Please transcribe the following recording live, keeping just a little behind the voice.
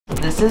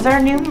This is our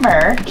new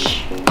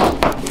merch.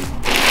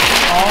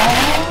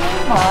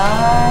 Oh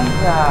my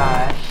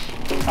gosh.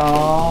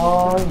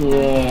 Oh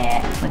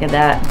yeah. Look at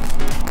that.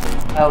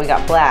 Oh, we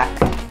got black.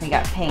 We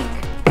got pink.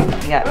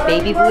 We got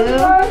baby blue.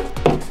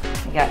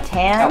 We got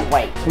tan. We got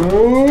white.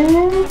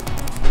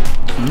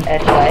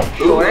 Edge life.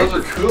 Short. Ooh, those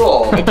are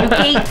cool.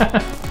 Educate.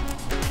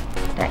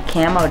 That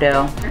camo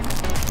dough.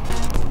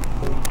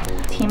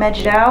 Team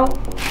edged out.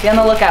 Be on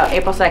the lookout,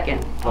 April 2nd.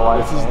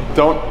 This is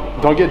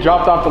don't get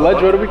dropped off the ledge.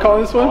 What are we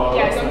calling this one?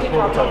 Yeah, don't get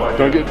dropped off.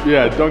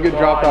 Don't get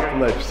dropped off the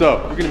ledge.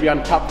 So we're gonna be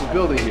on top of the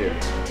building here.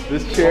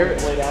 This chair,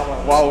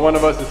 while one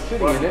of us is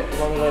sitting in it, is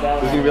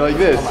gonna be like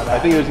this. I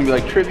think there's gonna be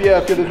like trivia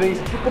after the things.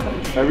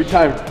 Every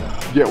time,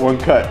 you get one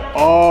cut.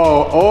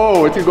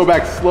 Oh, it's gonna go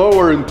back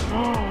slower and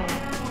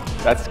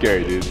that's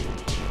scary, dude.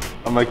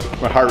 I'm like,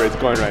 my heart rate's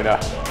going right now.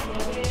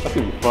 That's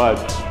gonna be fun.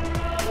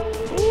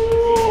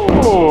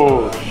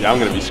 Ooh. Yeah, I'm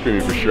gonna be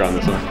screaming for sure on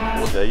this one.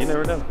 Yeah, you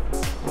never know.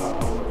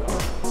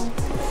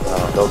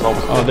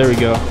 Oh, there we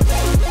go.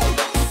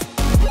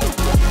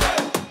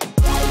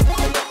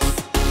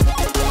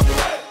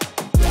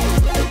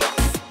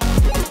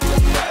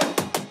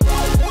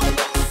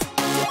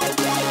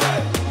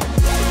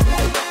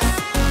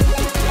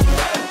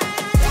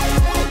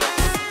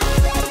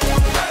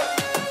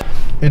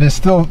 It is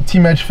still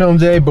Team Edge film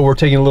day, but we're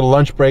taking a little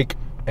lunch break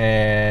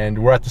and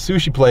we're at the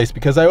sushi place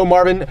because I owe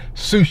Marvin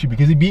sushi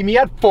because he beat me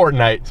at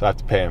Fortnite. So I have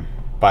to pay him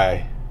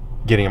by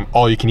getting him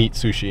all you can eat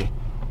sushi.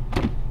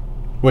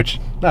 Which,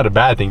 not a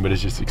bad thing, but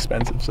it's just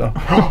expensive, so.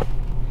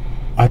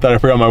 I thought I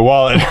forgot my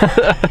wallet.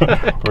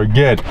 We're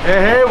good.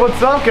 Hey,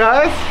 what's up,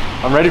 guys?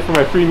 I'm ready for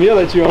my free meal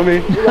that you owe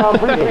me. Yeah, I'm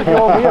pretty sure you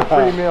owe me a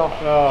free meal.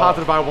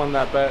 Positive I won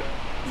that bet.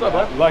 What's up,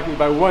 bud? Lucky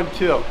by 1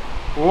 kill.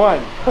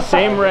 One.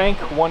 Same rank,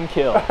 1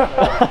 kill.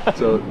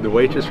 So the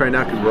waitress right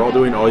now, because we're all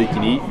doing all you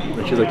can eat,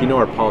 and she's like, you know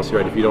our policy,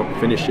 right? If you don't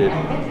finish it,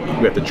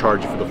 we have to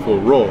charge you for the full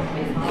roll.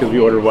 Because we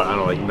ordered, what, I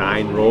don't know, like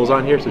 9 rolls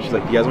on here. So she's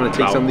like, you guys want to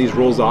take some of these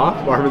rolls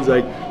off? Marvin's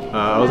like,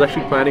 I was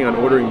actually planning on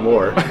ordering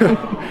more.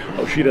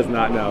 Oh, she does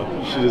not know.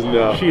 She doesn't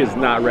know. She is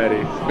not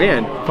ready.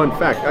 And fun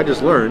fact, I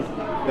just learned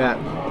that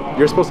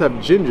you're supposed to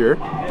have ginger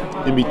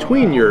in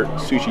between your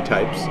sushi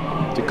types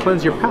to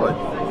cleanse your palate.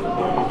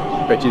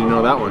 Bet you didn't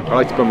know that one. I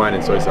like to put mine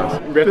in soy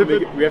sauce.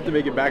 We have to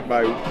make it back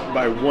by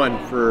 1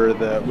 for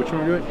the, which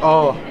one are we doing?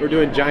 Oh, we're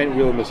doing Giant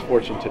Wheel of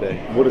Misfortune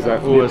today. What is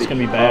that? Ooh, it's gonna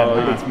be bad.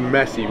 Oh, it's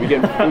messy. We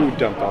get food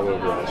dumped all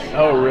over us.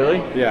 Oh,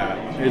 really? Yeah,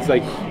 it's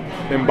like,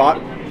 and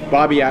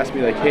Bobby asked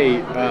me like,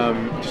 hey,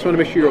 just want to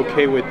make sure you're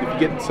okay with if you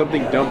get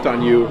something dumped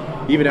on you,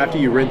 even after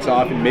you rinse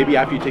off and maybe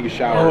after you take a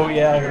shower. Oh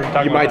yeah, I heard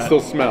talking you might about still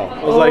smell.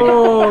 I was like,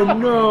 oh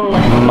no.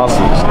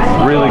 Muscles,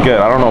 really good.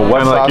 I don't know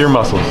what like your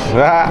muscles.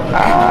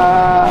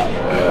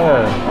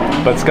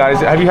 But guys,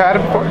 have you had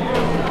it before?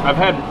 I've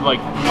had like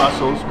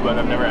mussels, but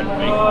I've never had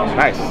fake mussels.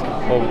 Nice.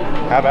 Well,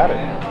 have at it.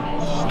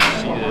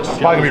 See this? It's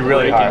probably gonna be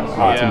really hot.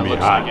 Yeah, it's gonna be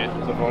looks hot. like it.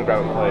 So if you want to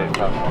grab a plate.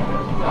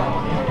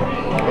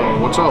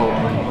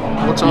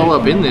 What's all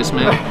up in this,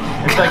 man?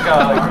 It's like,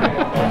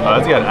 oh,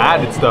 it's got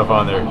added stuff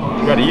on there.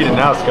 You gotta eat it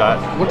now,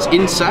 Scott. What's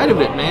inside of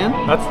it, man?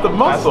 That's the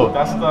muscle.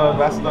 That's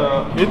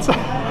the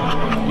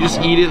Inside. You just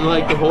eat it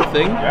like the whole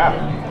thing?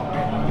 yeah.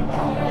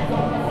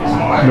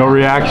 No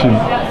reaction.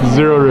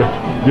 Zero.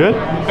 Good?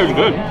 It was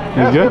good.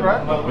 It's good?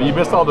 Right? Well, you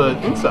missed all the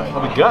inside,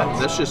 all the guts.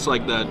 That's just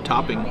like the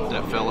topping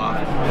that fell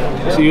off.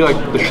 So you like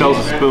the shell's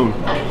a spoon.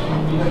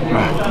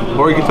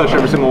 Or you can touch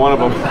every single one of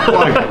them.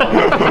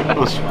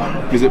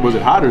 was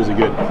it hot or is it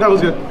good? That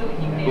was good.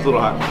 It was a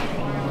little hot.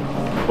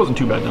 It wasn't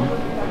too bad though.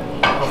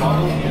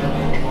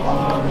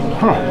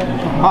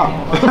 Hot.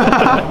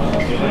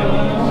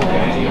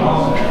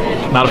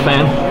 Not a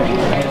fan.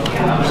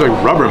 It's like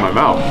rubber in my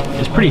mouth.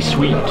 It's pretty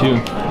sweet too,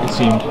 it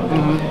seemed.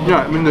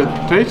 Yeah, I mean the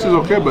taste is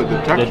okay, but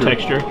the texture. The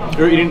texture.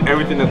 You're eating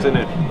everything that's in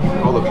it.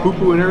 All the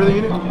poo-poo and everything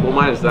in it? Well,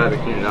 mine is that they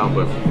cleaned it out,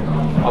 but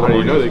How do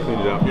you know they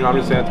cleaned it up? you know, I'm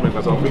just saying to make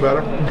myself feel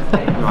better.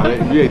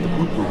 No, you ate the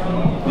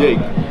poo-poo. You ate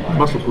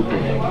muscle poo-poo.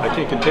 I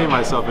can't contain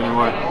myself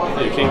anymore.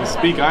 You can't even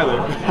speak either.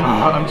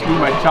 I'm just eating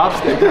my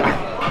chopstick.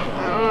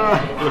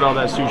 Look at all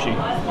that sushi.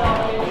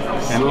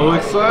 So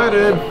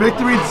excited.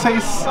 Victory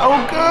tastes so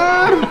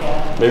good.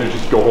 Maybe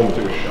just go home and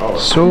take a shower.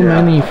 So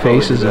many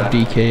faces of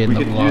DK in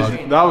the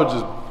vlog. That was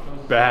just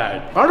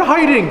bad. I don't know how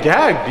you didn't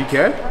gag,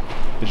 DK.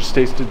 It just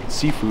tasted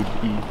seafood.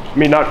 I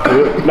mean, not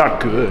good. Not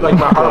good. Like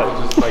my heart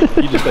was just like,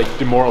 you just like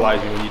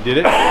demoralized me when you did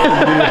it.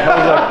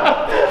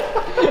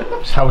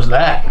 How was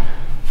that?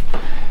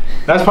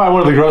 That's probably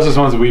one of the grossest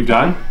ones that we've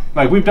done.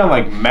 Like we've done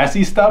like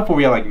messy stuff where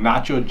we had like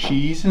nacho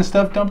cheese and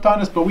stuff dumped on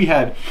us, but we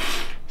had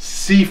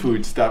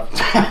seafood stuff.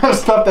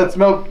 Stuff that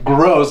smelled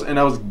gross and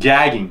I was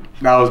gagging.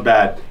 That was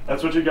bad.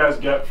 That's what you guys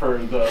get for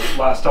the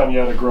last time you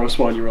had a gross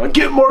one. You were like,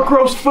 get more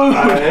gross food.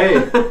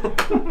 Hey.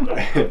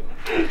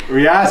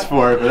 We asked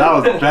for it, but that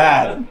was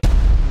bad.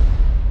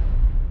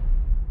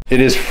 It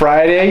is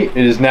Friday. It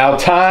is now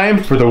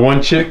time for the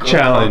one chip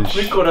challenge.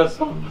 Do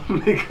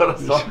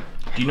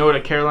you know what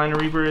a Carolina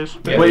Reaper is?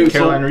 Yeah. Wait,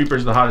 Carolina Reaper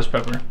is the hottest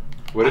pepper.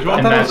 What is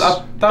I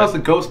thought it was the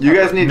ghost. You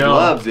guys need No.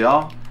 gloves,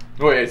 y'all.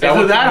 Wait, is that it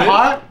what that it is?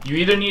 hot? You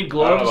either need I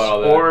gloves don't know about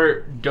all that.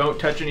 or don't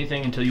touch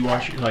anything until you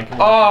wash your Oh,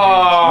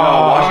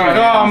 wash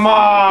come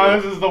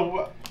on! This is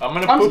the. I'm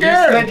gonna I'm put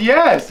scared. You said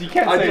yes. You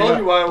can't I say told no.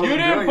 you why I You wasn't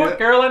didn't doing put it.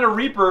 Carolina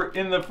Reaper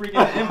in the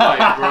freaking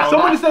invite, bro.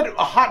 Someone said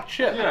a hot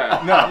chip.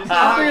 Yeah. No. You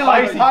said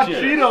Spicy hot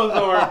chip. Cheetos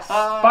or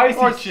spicy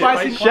Or chip.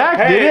 spicy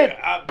Shaq did it.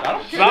 I don't care.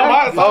 It's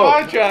not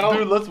my channel.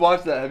 Dude, let's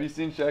watch that. Have you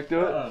seen Shaq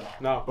do it?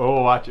 No.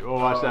 We'll watch it. We'll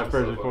watch that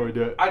first before we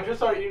do it. I just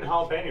started eating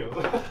jalapenos.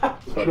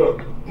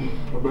 Chuck,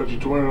 I bet you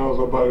 $20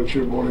 I'll buy the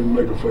chip won't even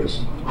make a face.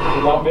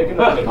 Without making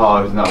nothing.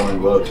 Oh, he's not wearing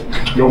gloves.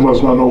 You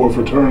must not know what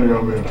fraternity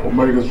I'm in.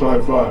 Omega Psi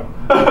Phi.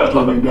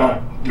 Until we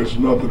die, it's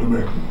nothing to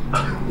me.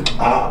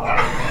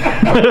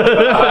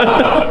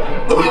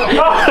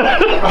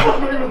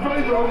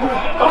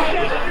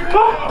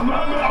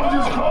 I'm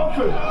just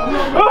coughing. I'm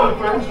not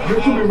making a face. You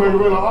should be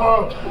making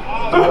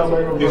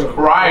a He's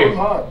crying.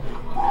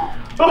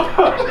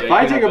 If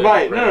I take a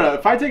bite, no.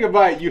 If I take a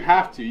bite, you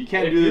have to. You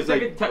can't If do you this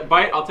take like. a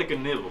bite, I'll take a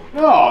nibble.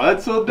 No,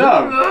 that's so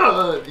dumb.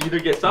 Either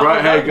get something.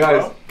 Brian, or hey nothing,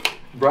 guys, bro.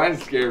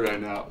 Brian's scared right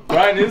now.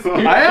 Brian is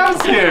scared. I am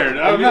scared.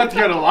 I'm not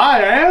gonna lie.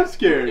 I am Hey,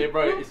 scared.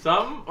 bro, is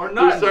something or You're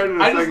not? starting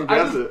to I second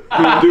guess just- it.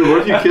 Dude,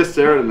 what if you kiss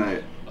Sarah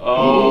tonight?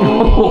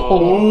 Oh.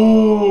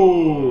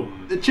 Ooh.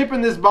 The chip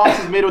in this box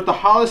is made with the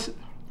hottest.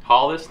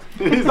 Hottest.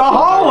 It's the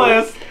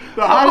hottest.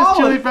 The hottest hottest.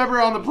 chili pepper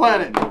on the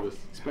planet.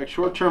 Expect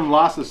short-term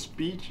loss of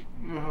speech.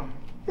 Not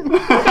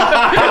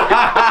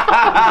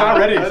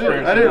ready.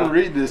 I didn't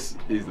read this.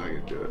 He's not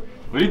gonna do it.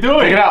 What are you doing?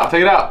 Take it out.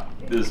 Take it out.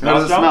 Does How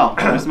does it smell?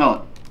 Let me smell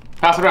it.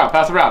 Pass it around.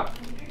 Pass it around.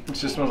 It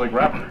just smells like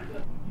wrapper.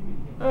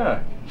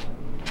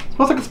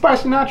 Smells like a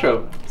spicy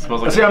nacho.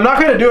 Smells like. See, I'm not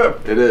gonna do it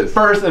It is.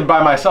 first and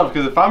by myself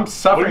because if I'm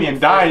suffering and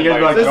dying, you guys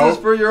be like, This no. is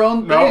for your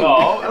own No. thing. No.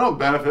 I don't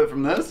benefit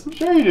from this.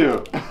 Sure you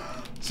do.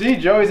 See,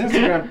 Joey's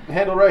Instagram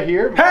handle right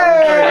here.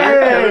 Hey!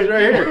 Kevin's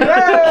right here.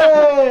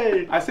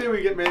 Hey! I say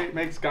we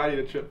make Scotty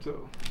the chip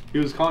too. He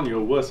was calling you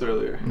a wuss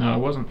earlier. No, it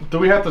wasn't. Do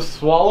we have to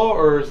swallow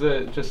or is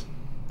it just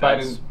bite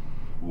That's- in?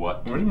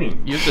 What? What do you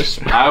mean? You have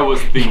to. I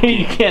was you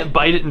thinking. can't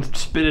bite it and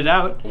spit it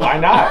out. Why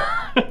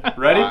not?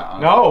 Ready? I-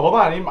 No, hold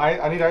on.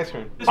 I need ice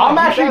cream. I'm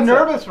one, actually that's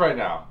nervous right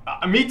now.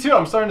 Me too.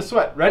 I'm starting to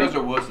sweat. Ready? Those are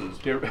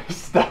wusses.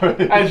 Stop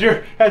it.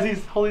 As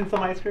he's holding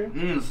some ice cream.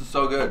 This is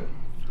so good.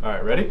 All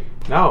right, ready?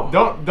 No.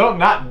 Don't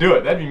not do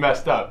it. That'd be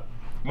messed up.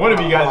 One of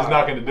you guys is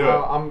not going to do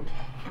it.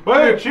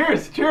 Wait,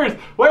 cheers, cheers. Wait,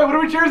 what are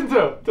we cheersing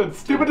to? To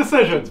stupid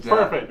decisions. Yeah.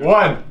 Perfect.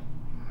 1,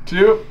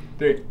 2,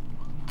 3.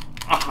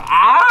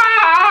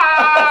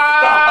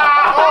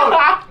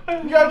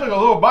 You guys took a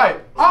little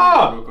bite.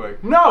 Real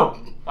quick. No.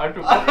 I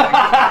took.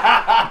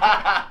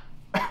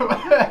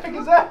 What the heck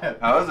is that?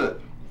 How is it?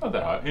 Not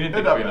that hot. He didn't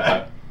take Not it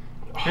bad.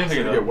 that. He didn't take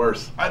it that.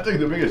 worse. I took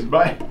the biggest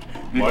bite.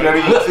 You can't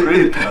even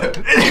spit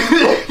it.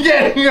 It's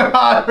getting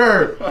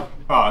hotter.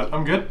 Oh,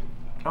 I'm good.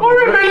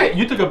 Wait a minute.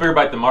 You took a bigger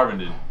bite than Marvin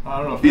did. I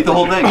don't know. If Eat the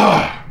whole thing.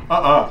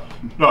 No,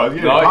 it's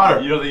getting No, hotter.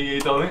 you don't think you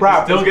ate the whole thing? Crap,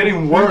 It's still it's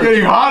getting worse. It's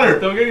getting hotter.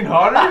 Still getting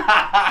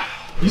hotter?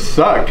 You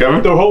suck,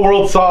 Kevin. The whole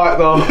world saw it,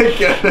 though.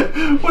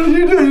 What did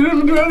you do? You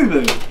didn't do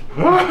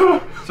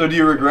anything. So do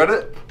you regret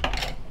it?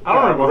 I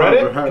don't regret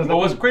it. But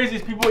what's crazy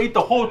is people eat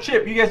the whole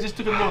chip. You guys just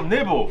took a little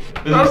nibble.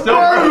 I'm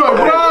burning my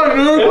brow,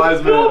 dude. Wise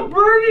still man.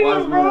 burning Wise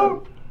us, bro.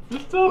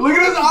 man. Look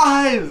at his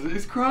eyes.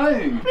 He's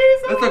crying.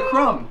 That's a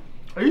crumb.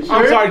 Are you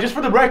I'm sorry, just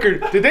for the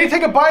record, did they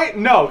take a bite?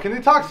 No. Can they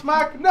talk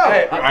smack? No.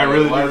 Hey, I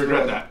really do wise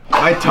regret man. that.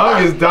 My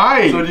tongue is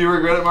dying. So do you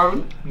regret it,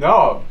 Marvin?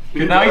 No.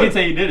 Now you can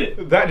say you did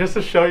it. That just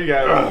to show you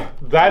guys,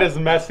 that is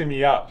messing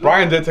me up.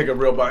 Brian did take a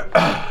real bite.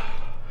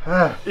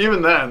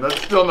 Even then, that's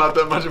still not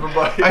that much of a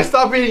bite. I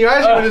stopped eating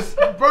ice cream and it's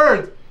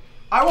burned.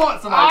 I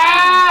want some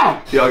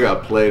ice cream. Y'all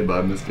got played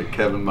by Mr.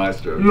 Kevin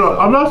Meister. No,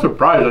 I'm not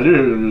surprised. I did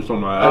do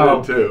something like that. I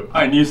did too.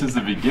 I knew since the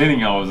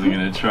beginning I wasn't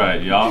gonna try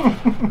it, y'all.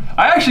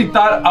 I actually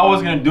thought I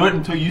was gonna do it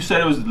until you said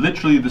it was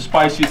literally the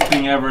spiciest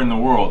thing ever in the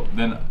world.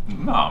 Then,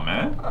 nah,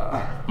 man.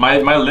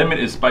 My limit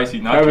is spicy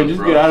nachos, Kevin, just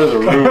bro. get out of the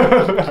room.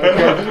 I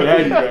can't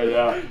stand you right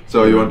now.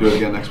 So you want to do it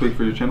again next week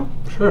for your channel?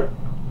 Sure.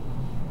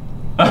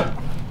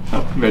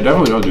 Man,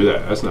 definitely don't do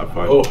that. That's not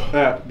fun. Oh,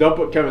 yeah, don't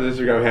put Kevin's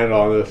Instagram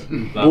handle on this.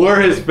 Blur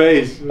his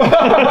face.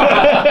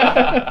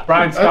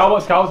 Brian, Scott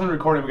wasn't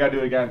recording. We gotta do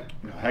it again.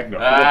 Heck no.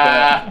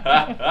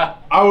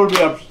 I would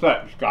be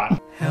upset,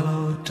 Scott.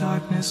 Hello,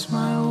 darkness,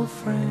 my old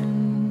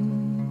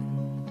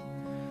friend.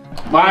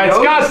 My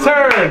Scott's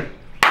turn.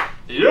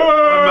 Yeah!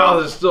 My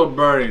mouth is still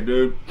burning,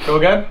 dude. Go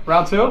again?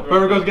 Round 2?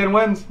 Whoever goes again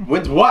wins.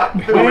 Wins what?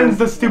 Wins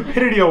the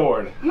stupidity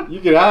award. You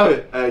can have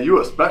it.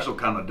 You a special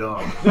kind of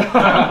dumb.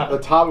 The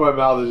top of my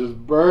mouth is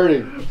just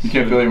burning. You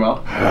can't feel your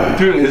mouth?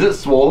 Dude, is it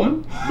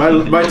swollen?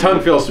 My tongue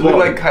feels You look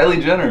swollen. like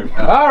Kylie Jenner.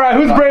 Alright,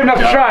 who's brave enough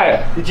to try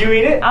it? Did you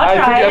eat it? I'll I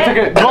try took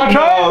it. Do you want to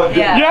try it?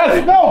 Yeah.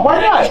 Yes! No,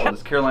 why not?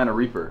 It's Carolina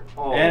Reaper.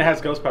 And it has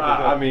ghost pepper.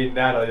 I mean,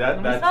 Natalie, that's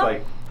smell?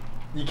 like...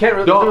 You can't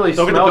really, Don't really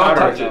touch smell it.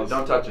 powder.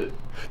 Don't touch it.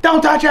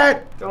 Don't touch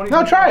it!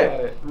 No, try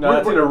it. No,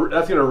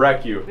 that's gonna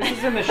wreck you. This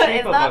is in the But shape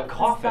it's of not- a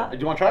coffin. Do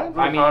you want to try it?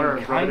 I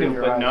mean, kind of,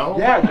 but no.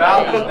 Yeah,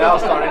 Val is now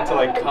starting to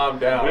like calm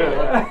down.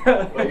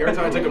 Like every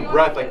time I take a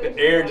breath, like the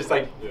air just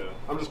like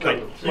I'm just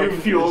like, kidding. like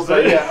fuels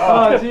it. Yeah.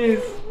 Oh,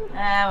 jeez.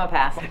 I'm a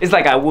pass. It's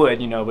like I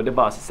would, you know, but the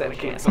boss said I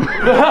can't. So.